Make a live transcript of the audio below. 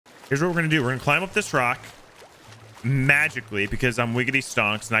Here's what we're gonna do. We're gonna climb up this rock magically because I'm wiggity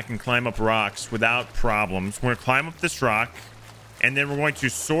stonks and I can climb up rocks without problems. We're gonna climb up this rock and then we're going to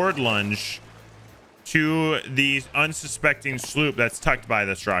sword lunge to the unsuspecting sloop that's tucked by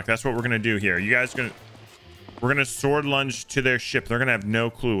this rock. That's what we're gonna do here. You guys we're gonna sword lunge to their ship. They're gonna have no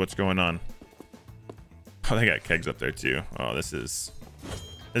clue what's going on. Oh, they got kegs up there too. Oh, this is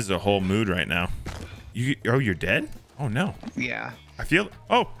a whole mood right now. You're dead? Oh no. Yeah. I feel.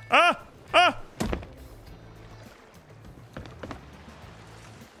 Oh,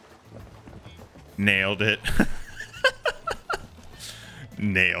 nailed it.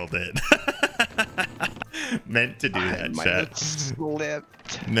 Nailed it. Meant to do that, chat.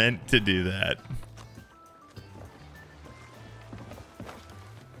 Slipped. Meant to do that.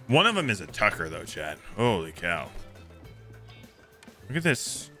 One of them is a Tucker though, chat. Holy cow. Look at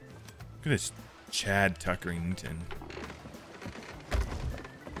this. Look at this Chad Tuckerington.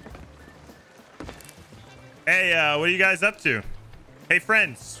 Hey, what are you guys up to? Hey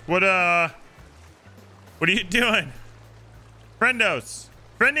friends, what are you doing? Friendos,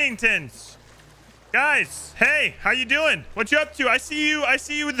 Friendingtons. Guys, hey, how you doing? What you up to? I see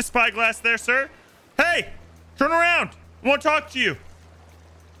you with the spyglass there, sir. Hey, turn around. I want to talk to you.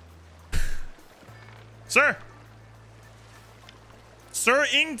 Sir. Sir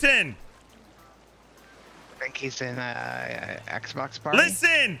Ington. I think he's in Xbox party.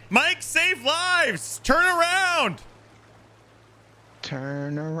 Listen, Mike, save lives. Turn around.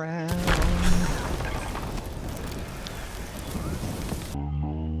 Turn around.